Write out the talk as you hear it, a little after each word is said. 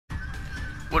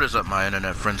What is up, my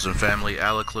internet friends and family?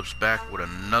 Aleclipse back with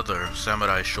another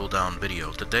Samurai Shodown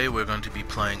video. Today we're going to be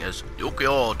playing as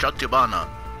Ukyo Tachibana.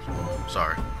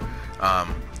 Sorry.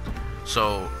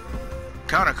 So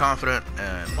kind of confident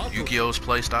in Ukyo's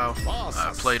playstyle.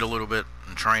 I played a little bit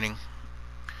in training.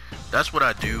 That's what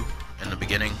I do in the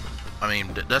beginning. I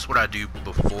mean, that's what I do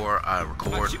before I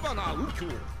record.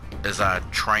 Is I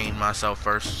train myself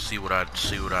first, see what I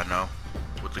know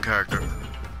with the character.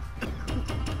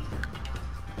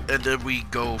 And then we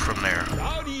go from there.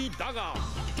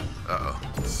 Uh-oh.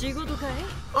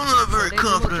 I'm not very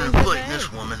confident in fighting this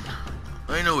woman.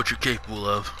 I know what you're capable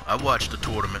of. I watched the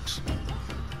tournaments.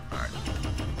 Alright.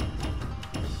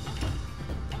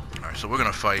 Alright, so we're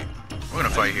gonna fight. We're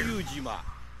gonna fight here.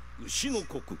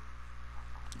 Yushirokoku.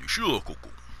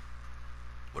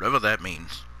 Whatever that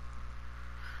means.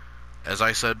 As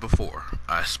I said before,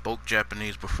 I spoke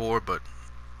Japanese before, but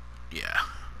yeah,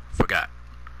 forgot.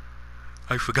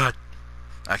 I forgot.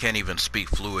 I can't even speak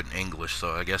fluent English,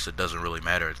 so I guess it doesn't really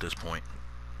matter at this point.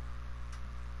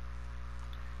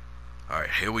 Alright,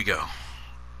 here we go.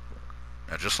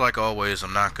 Now, just like always,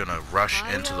 I'm not gonna rush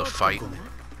into the fight.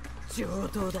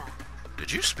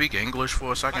 Did you speak English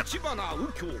for a second?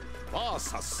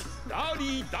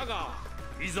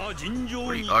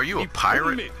 Are you a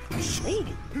pirate?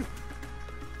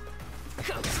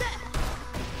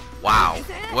 Wow,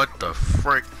 what the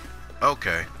frick?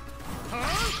 Okay.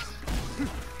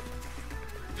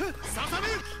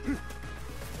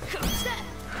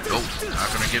 Nope, not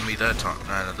gonna get me that time.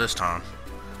 This time.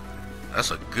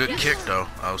 That's a good kick, though.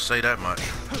 I'll say that much.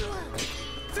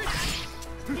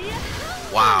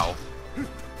 Wow,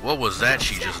 what was that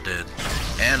she just did?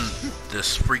 And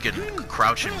this freaking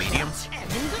crouching medium. Is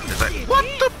that what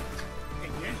the?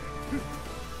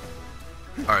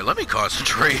 All right, let me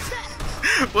concentrate.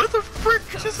 What the frick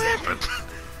just happened?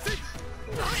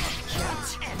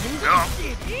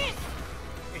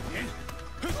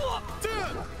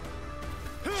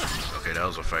 Okay, that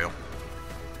was a fail.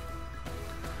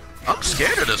 I'm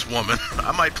scared of this woman.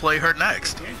 I might play her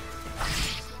next.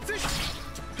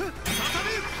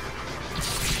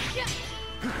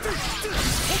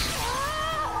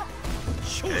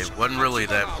 Okay, wasn't really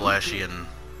that flashy in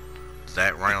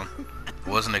that round.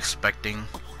 Wasn't expecting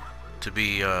to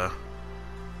be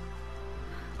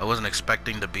I wasn't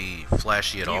expecting to be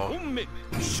flashy at all,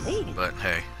 but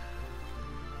hey.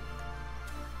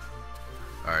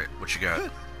 Alright, what you got?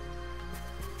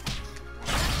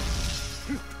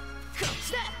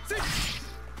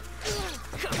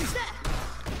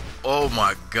 Oh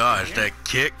my gosh, that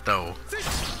kick though.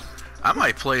 I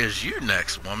might play as you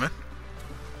next, woman.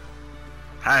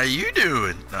 How you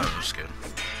doing? No, I'm just kidding.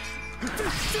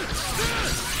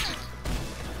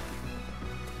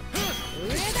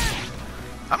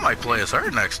 I might play as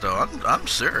her next though. I'm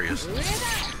serious.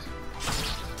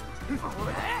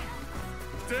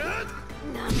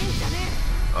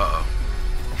 Uh-oh.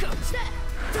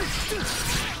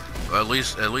 Well,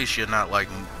 at least you're not like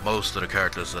most of the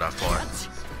characters that I fought.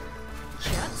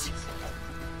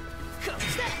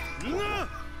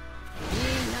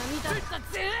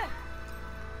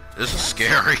 This is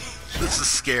scary. This is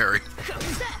scary.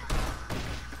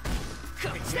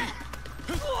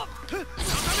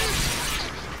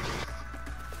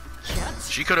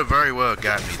 She could have very well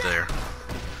got me there.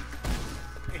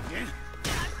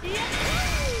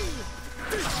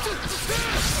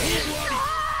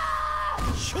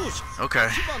 Okay,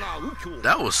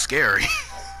 that was scary.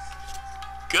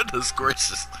 Goodness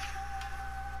gracious.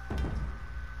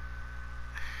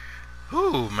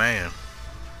 Ooh, man.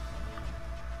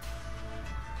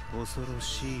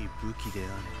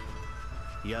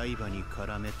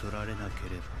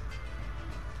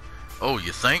 Oh,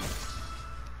 you think?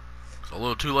 It's a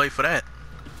little too late for that.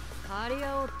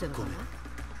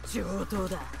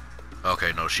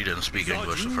 Okay, no, she didn't speak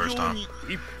English the first time.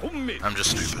 I'm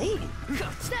just stupid.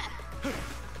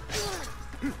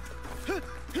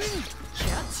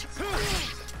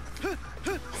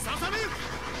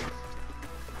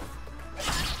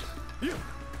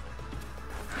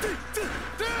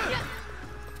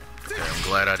 Okay, I'm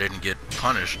glad I didn't get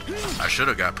punished. I should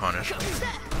have got punished.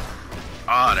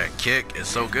 Ah, that kick is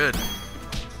so good.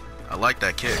 I like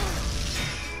that kick.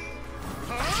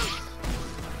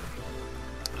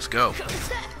 Let's go.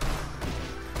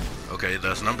 Okay,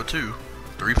 that's number 2.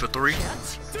 3 for 3.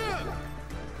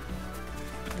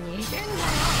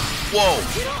 Whoa!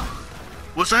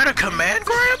 Was that a command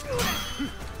grab?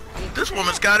 This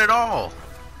woman's got it all.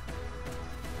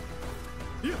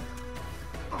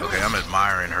 Okay, I'm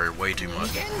admiring her way too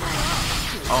much.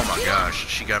 Oh my gosh,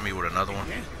 she got me with another one.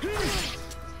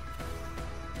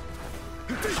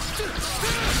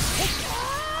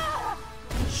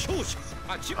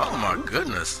 Oh my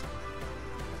goodness.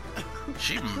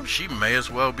 She may as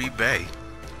well be Bae.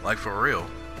 Like for real.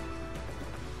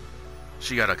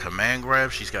 She got a command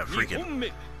grab. She's got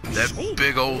freaking that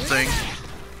big old thing.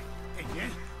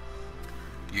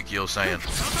 Ukyo saying,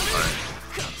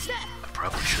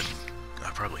 I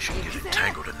probably shouldn't get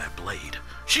entangled in that blade.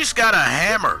 She's got a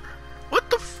hammer. What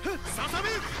the f—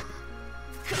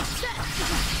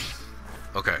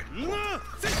 Okay.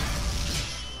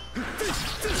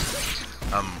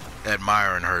 I'm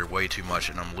admiring her way too much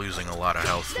and I'm losing a lot of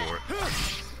health for it.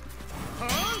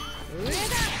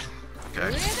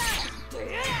 Okay.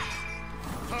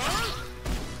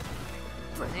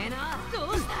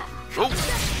 Oh!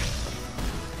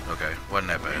 Okay, wasn't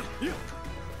that bad.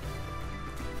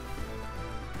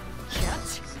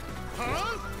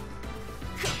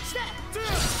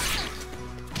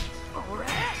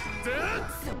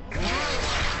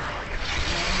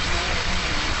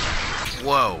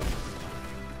 Whoa.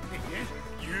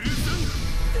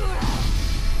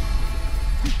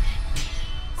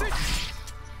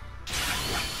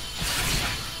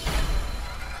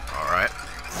 Alright.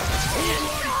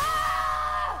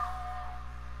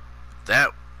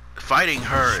 That fighting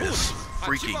her is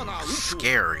freaking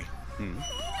scary.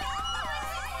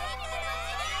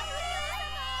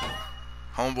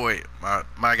 Homeboy,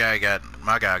 my guy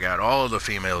got all of the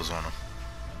females on him.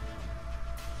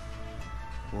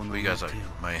 What you guys like?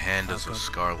 My hand is a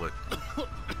scarlet.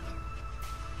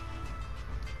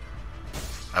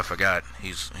 I forgot.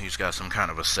 He's got some kind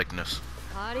of a sickness.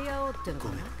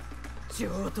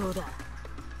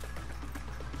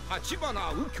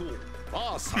 Tachibana Ukyo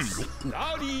vs.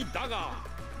 Lari Daga.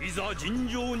 Iza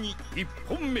jinjou ni 1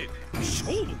本目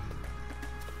勝負。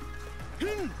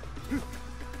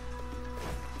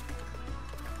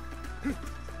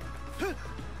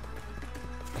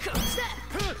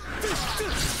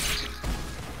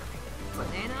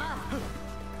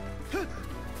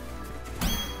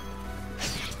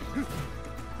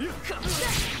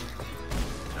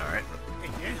Alright.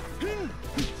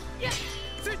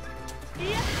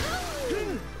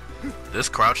 This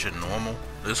crouch in normal,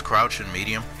 this crouch in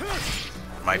medium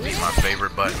might be my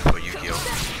favorite button for Ukyo,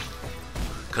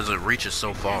 because it reaches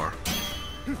so far.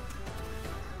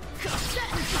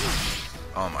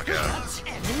 Oh my god.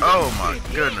 Oh my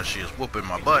goodness, she is whooping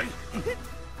my butt.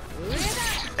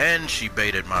 And she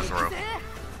baited my throw.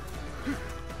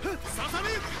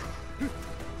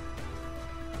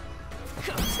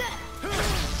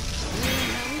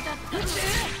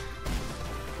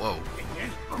 Whoa.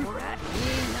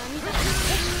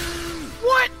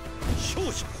 What?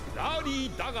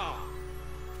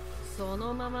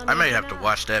 I may have to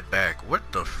watch that back. What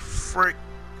the frick?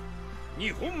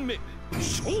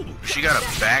 She got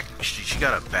a back. She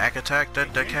got a back attack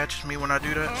that catches me when I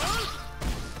do that.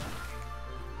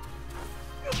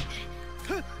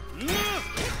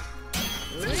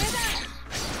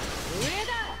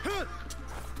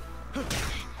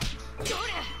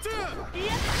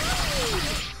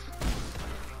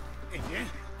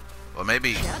 Or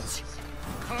maybe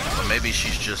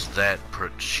she's just that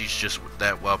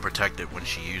well protected when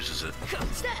she uses it.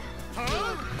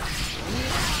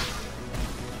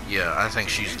 Yeah, I think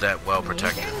she's that well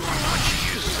protected when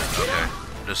she uses it. Okay,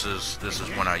 this is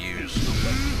when I use.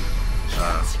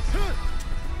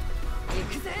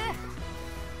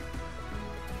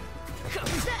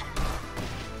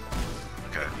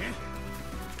 Okay.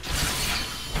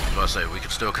 So I say we can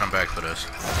still come back for this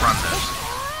from this.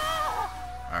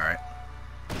 All right.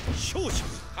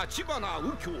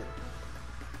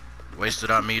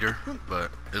 Wasted our meter,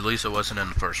 but at least it wasn't in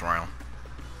the first round.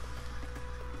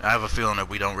 I have a feeling that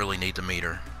we don't really need the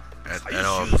meter at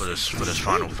all for this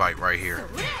final fight right here.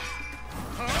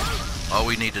 All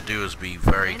we need to do is be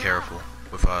very careful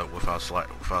with our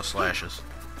slashes.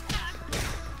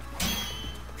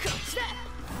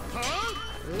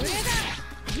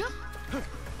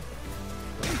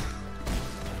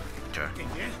 Okay.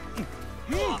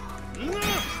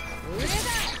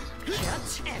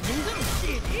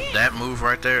 That move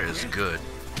right there is good.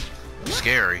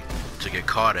 Scary to get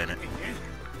caught in it.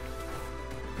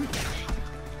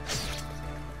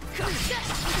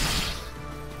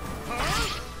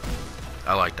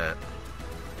 I like that.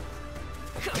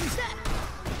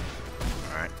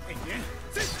 Alright.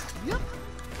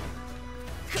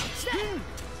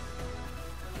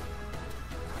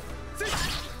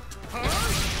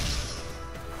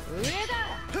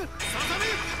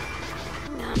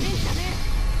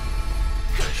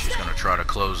 She's gonna try to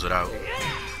close it out.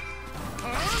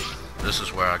 This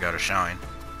is where I gotta shine.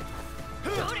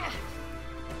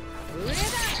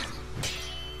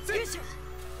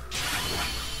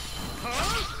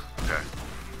 Okay.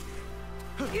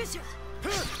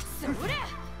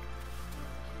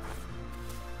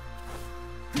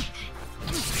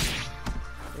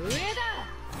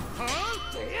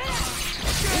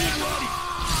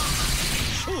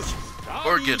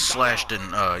 Or get slashed in,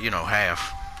 you know,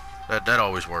 half. That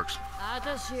always works.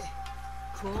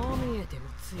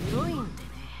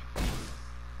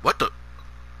 What the?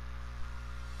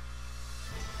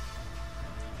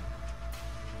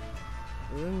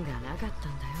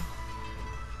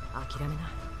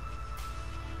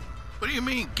 What do you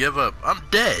mean, give up? I'm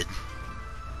dead.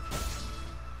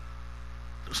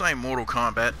 This ain't Mortal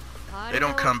Kombat. They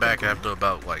don't come back after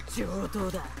about like.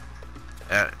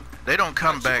 They don't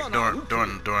come back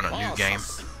during a new game.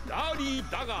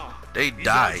 They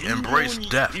die. Embrace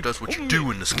death. That's what you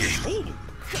do in this game.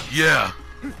 Yeah.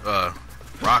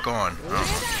 Rock on.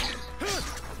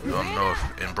 I don't know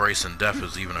if embracing death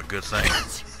is even a good thing.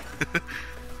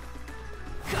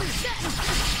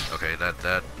 Okay,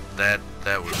 that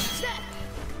was.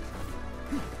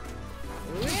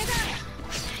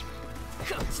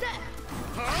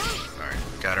 Alright,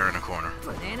 got her in the corner.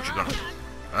 What you gonna?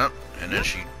 Up, and then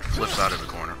she flips out of the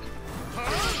corner.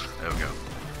 There we go.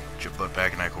 Get your butt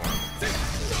back in that corner.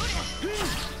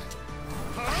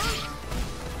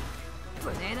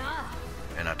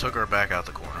 And I took her back out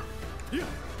the corner.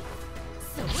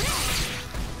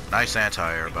 Nice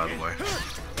anti-air, by the way.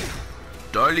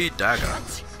 Darly Daga.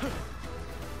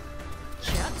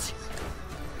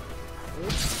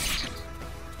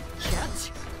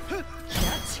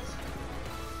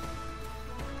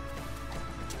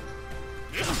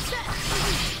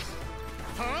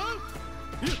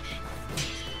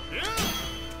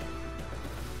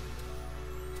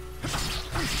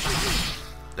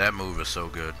 That move is so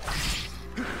good.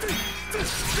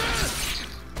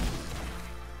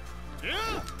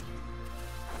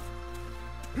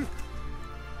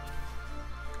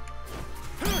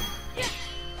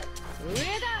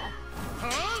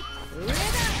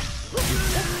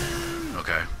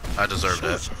 Okay, I deserve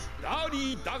that.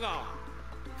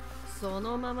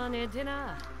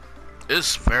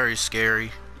 It's very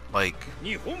scary. Like,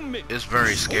 it's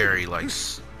very scary. Like,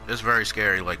 it's very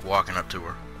scary. Like walking up to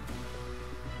her.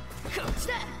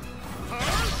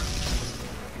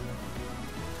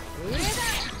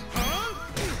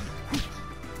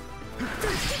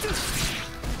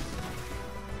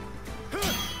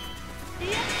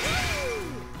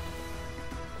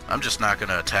 I'm just not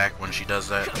gonna attack when she does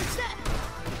that.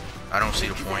 I don't see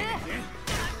the point.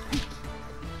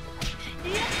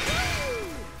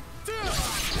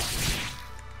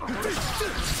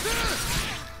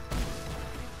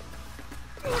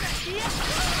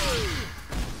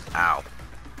 Ow.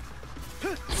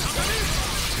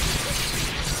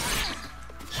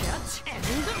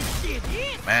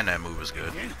 Man, that move is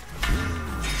good.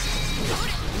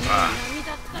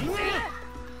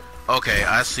 Okay,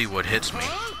 I see what hits me.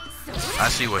 I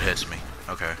see what hits me.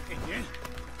 Okay.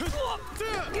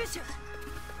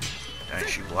 Dang,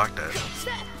 she blocked that.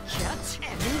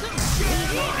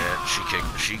 Yeah,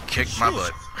 she kicked my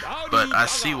butt. But I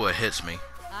see what hits me.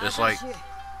 It's like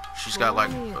she's got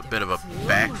like a bit of a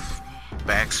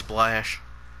back splash.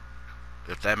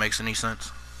 If that makes any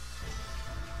sense.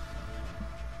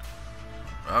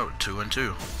 Oh, 2 and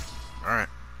 2. Alright.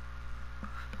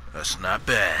 That's not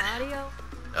bad.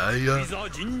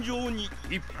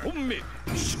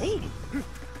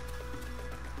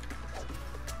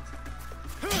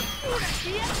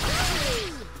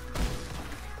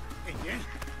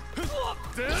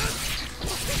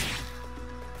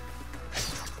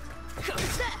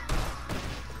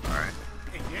 Alright.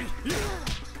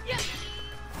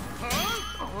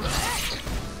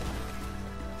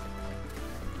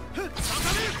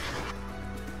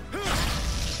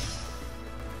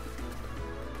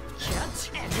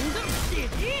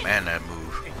 Man, that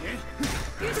move.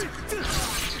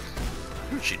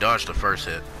 She dodged the first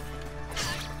hit.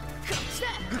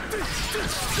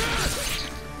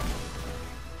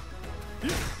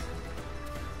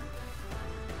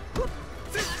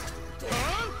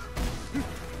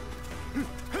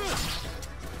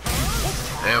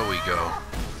 There we go.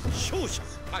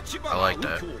 I like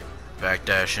that.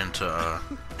 Backdash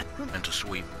into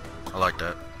sweep. I like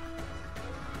that.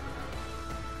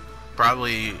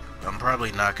 I'm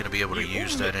probably not gonna be able to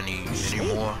use that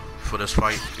anymore for this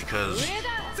fight because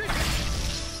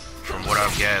from what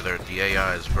I've gathered, the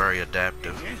AI is very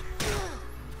adaptive.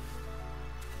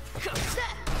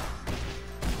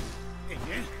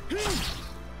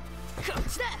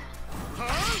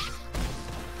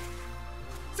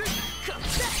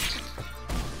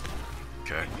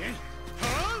 Okay.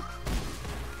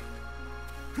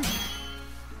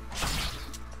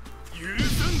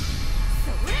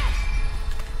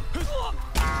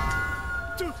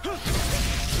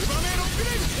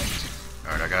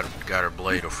 got her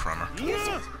blade from her.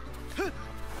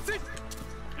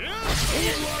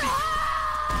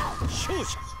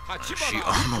 She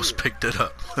almost picked it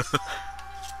up.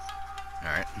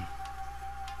 Alright.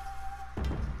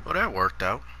 Well, that worked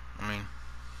out. I mean,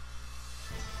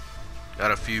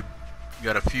 got a few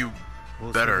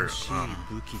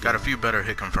better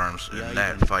hit confirms in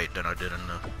that fight than I did in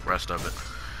the rest of it.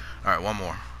 Alright, one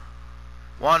more.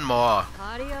 One more.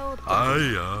 Right.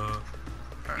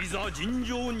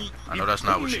 I know that's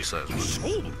not what she says.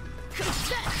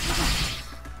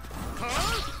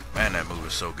 Man, that move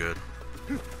is so good.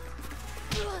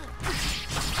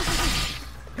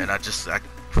 And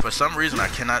for some reason, I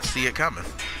cannot see it coming.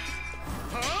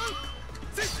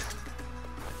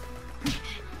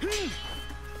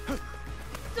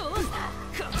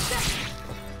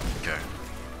 Okay.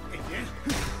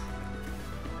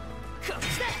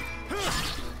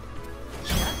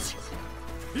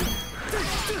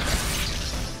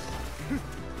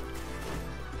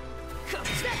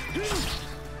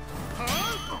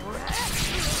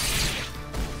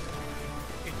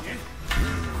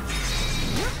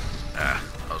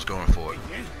 I was going for it.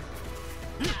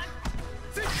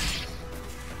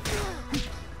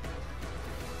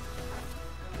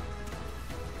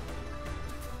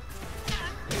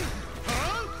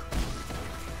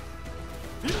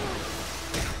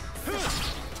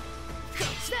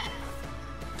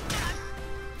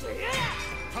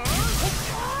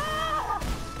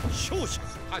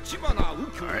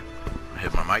 Alright, I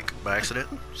hit my mic by accident.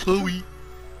 Sorry.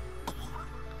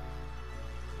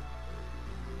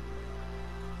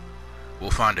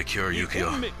 We'll find a cure,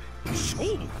 Ukyo.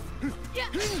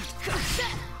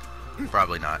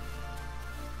 Probably not.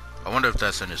 I wonder if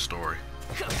that's in his story.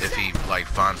 If he, like,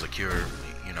 finds a cure,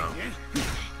 you know.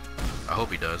 I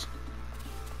hope he does.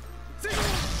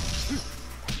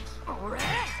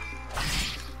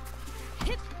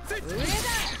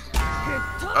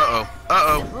 Uh-oh.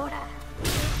 Uh-oh.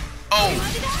 Oh!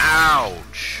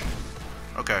 Ouch!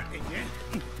 Okay.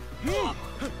 Alright,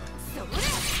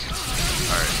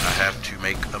 I have to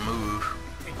make a move.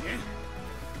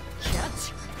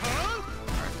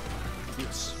 Alright.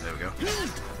 There we go.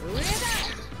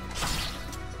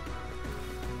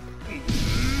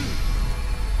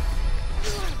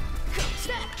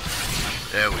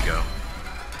 There we go.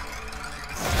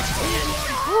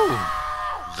 Whew.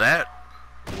 That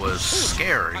was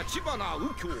scary.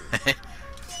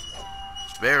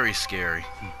 Very scary.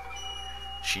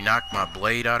 She knocked my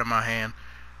blade out of my hand.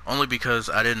 Only because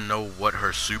I didn't know what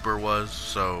her super was,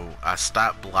 so I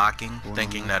stopped blocking,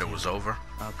 thinking that it was over.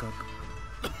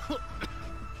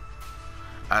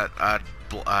 I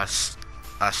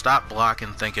stopped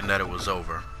blocking, thinking that it was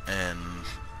over, and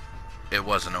it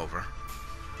wasn't over.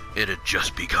 It had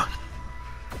just begun.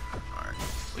 Alright,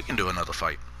 we can do another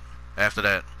fight. After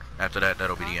that,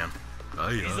 that'll be the end.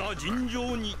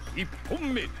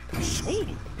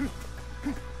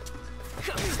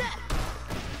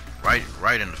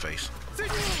 Right in the face.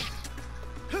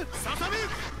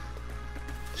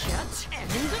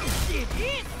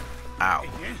 Ow.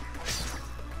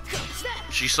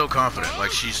 She's so confident,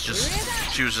 like she was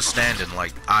just standing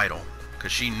like idle,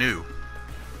 cause she knew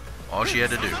all she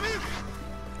had to do.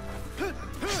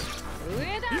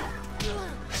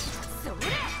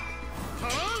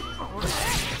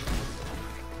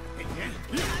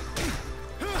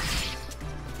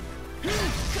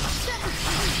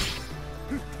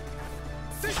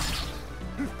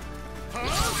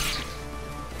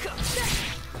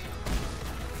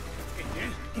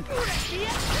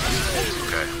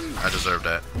 Okay, I deserve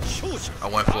that. I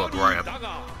went for a grab.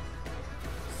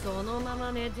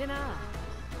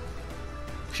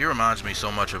 She reminds me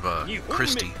so much of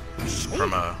Christy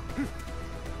from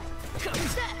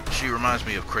she reminds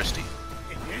me of Christy.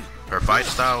 Her fight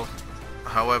style,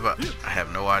 however, I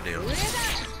have no idea. You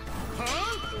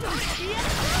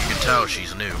can tell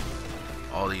she's new.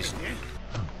 All these.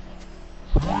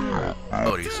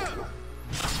 Oh, these.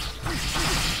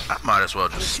 I might as well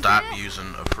just stop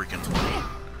using a freaking.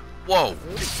 Whoa,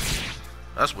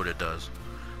 that's what it does.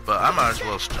 But I might as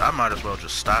well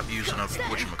just stop using a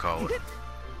whatchamacallit,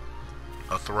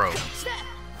 a throw,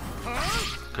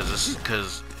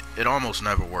 cause it almost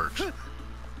never works.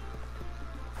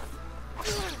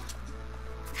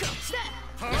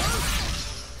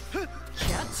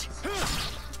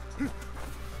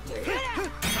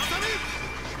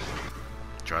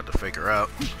 Tried to fake her out.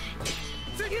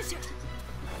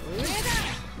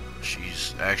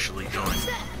 She's actually doing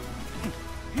it.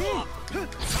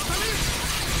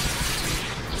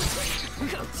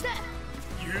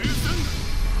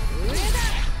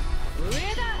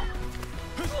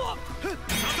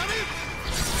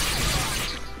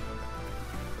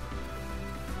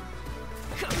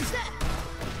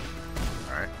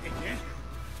 Alright.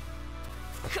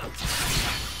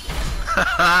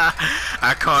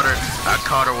 I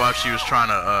caught her while she was trying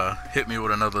to hit me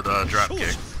with another drop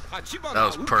kick. That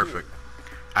was perfect.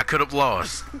 I could have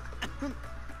lost.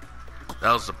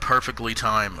 That was the perfectly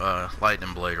timed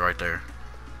lightning blade right there.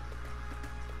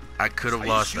 I could have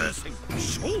lost that.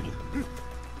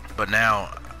 But now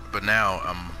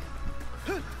I'm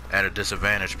at a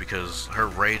disadvantage because her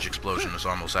rage explosion is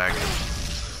almost active.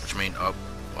 Which means, oh,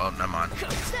 well, never mind.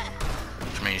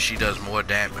 Which means she does more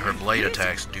damage. Her blade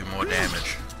attacks do more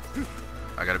damage.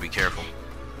 I gotta be careful.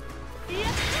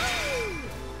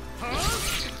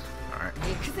 Alright.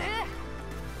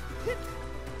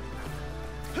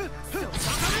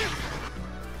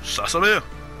 Sasame!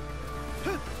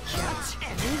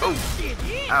 Oh!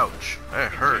 Ouch.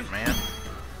 That hurt, man.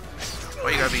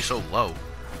 Why you gotta be so low?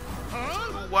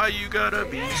 Why you gotta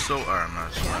be so... Alright, I'm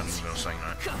not even gonna sing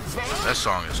that. That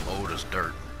song is old as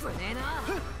dirt.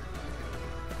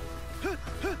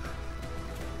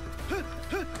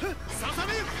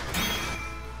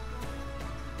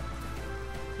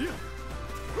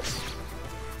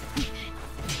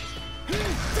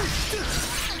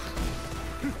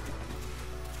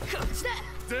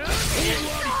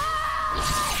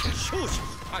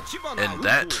 And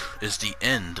that is the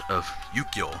end of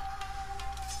Ukyo.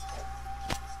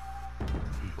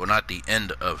 Well, not the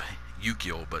end of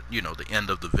Ukyo, but you know, the end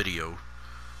of the video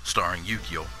starring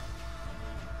Ukyo.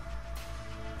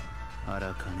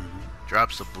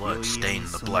 Drops of blood stain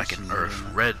the blackened earth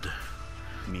red.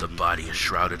 The body is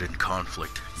shrouded in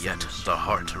conflict, yet the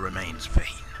heart remains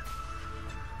vain.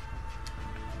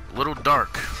 A little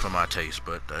dark for my taste,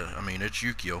 but I mean, it's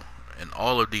Ukyo, and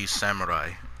all of these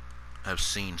samurai have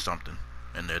seen something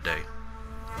in their day.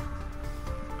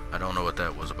 I don't know what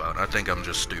that was about. I think I'm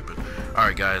just stupid.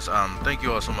 Alright guys, thank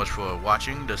you all so much for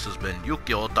watching. This has been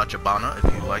Ukyo Tachibana.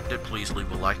 If you liked it, please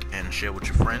leave a like and share with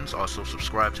your friends. Also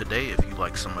subscribe today if you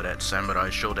like some of that Samurai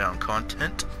Shodown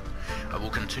content. I will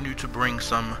continue to bring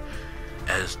some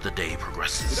as the day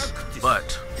progresses.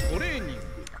 But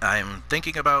I'm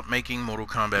thinking about making Mortal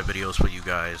Kombat videos for you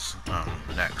guys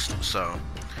next. So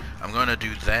I'm gonna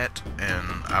do that and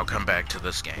I'll come back to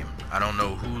this game. I don't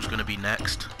know who's gonna be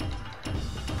next.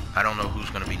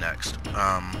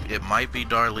 It might be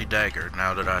Darlie Dagger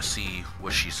now that I see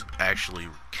what she's actually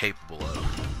capable of.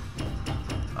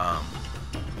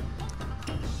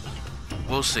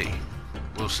 We'll see.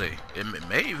 It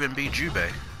may even be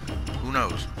Jubei. Who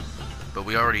knows? But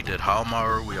we already did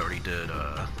Haomaru, we already did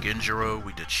Genjiro,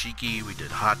 we did Shiki, we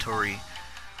did Hattori,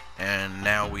 and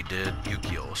now we did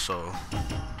Ukyo. So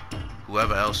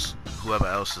whoever else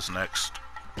is next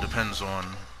depends on,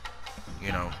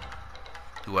 you know,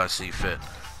 who I see fit.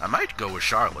 I might go with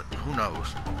Charlotte. Who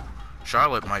knows?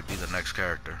 Charlotte might be the next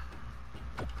character.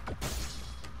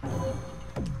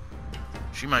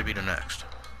 She might be the next.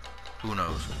 Who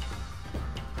knows?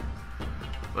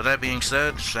 With that being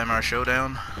said, Samurai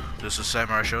Shodown. This is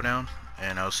Samurai Shodown,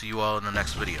 and I'll see you all in the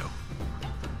next video.